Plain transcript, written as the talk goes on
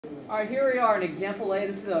All right, here we are in example A.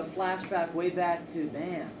 This is a flashback way back to,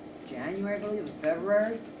 man, January, I believe, or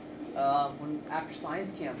February. When after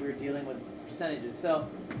science camp, we were dealing with percentages. So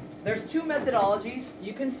there's two methodologies.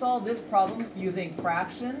 You can solve this problem using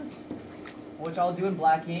fractions, which I'll do in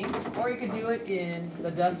black ink, or you can do it in the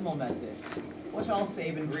decimal method, which I'll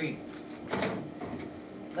save in green.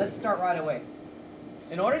 Let's start right away.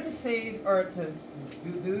 In order to save, or to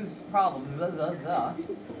do these problems,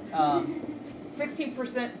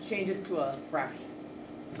 16% changes to a fraction.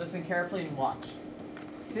 Listen carefully and watch.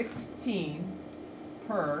 16%.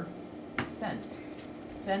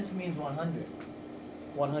 Cent means 100.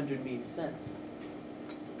 100 means cent.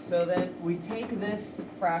 So then we take this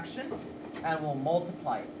fraction and we'll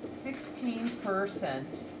multiply it. 16%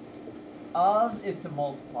 of is to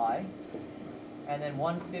multiply, and then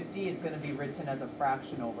 150 is going to be written as a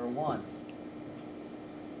fraction over 1.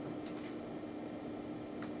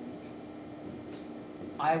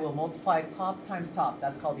 I will multiply top times top.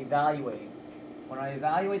 That's called evaluating. When I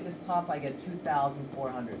evaluate this top, I get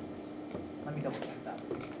 2,400. Let me double check that.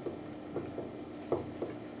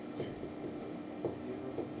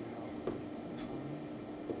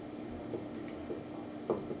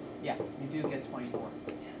 Yeah, you do get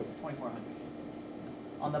 2,400.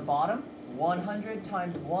 On the bottom, 100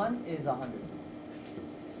 times 1 is 100.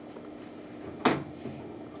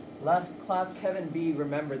 Last class, Kevin B,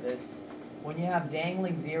 remember this. When you have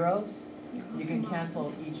dangling zeros, you can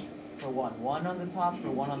cancel each for 1. 1 on the top for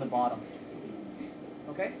 1 on the bottom.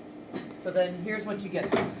 Okay? So then here's what you get.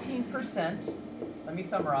 16%, let me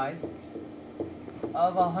summarize,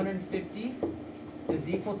 of 150 is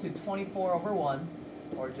equal to 24 over 1,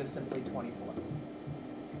 or just simply 24.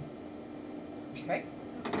 Okay?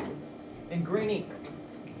 In green ink,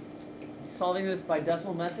 solving this by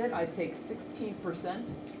decimal method, I take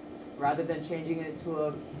 16%. Rather than changing it to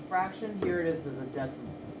a fraction, here it is as a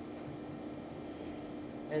decimal.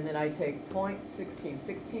 And then I take 0.16,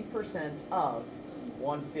 16% of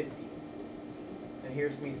 150. And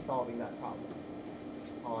here's me solving that problem.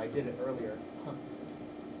 Oh, I did it earlier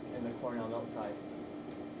in the Cornell note side.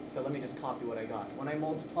 So let me just copy what I got. When I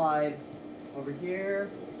multiplied over here,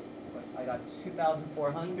 I got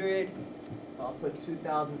 2,400. So I'll put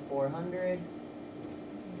 2,400.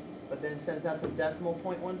 But then since that's a decimal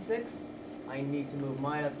 0.16, I need to move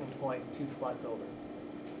my decimal point 2 spots over.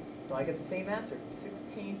 So I get the same answer.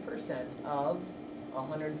 16% of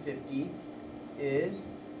 150 is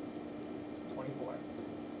 24.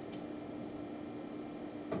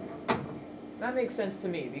 That makes sense to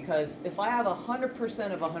me, because if I have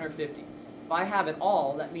 100% of 150, if I have it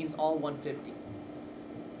all, that means all 150.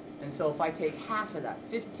 And so if I take half of that,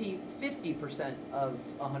 50% of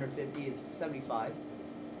 150 is 75.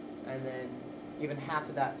 And then even half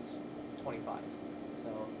of that's 25.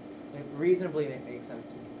 So it reasonably makes sense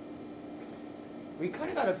to me. We kind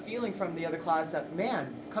of got a feeling from the other class that,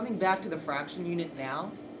 man, coming back to the fraction unit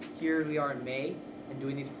now, here we are in May, and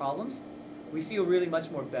doing these problems, we feel really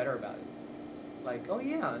much more better about it. Like, oh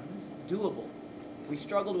yeah, this is doable. We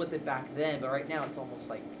struggled with it back then, but right now it's almost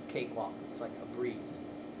like cakewalk. It's like a breeze.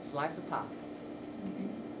 Slice of pie.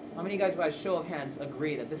 How many of you guys, by a show of hands,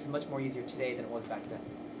 agree that this is much more easier today than it was back then?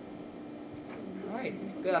 All right,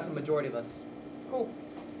 good. That's the majority of us. Cool.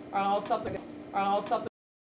 All right, I'll stop the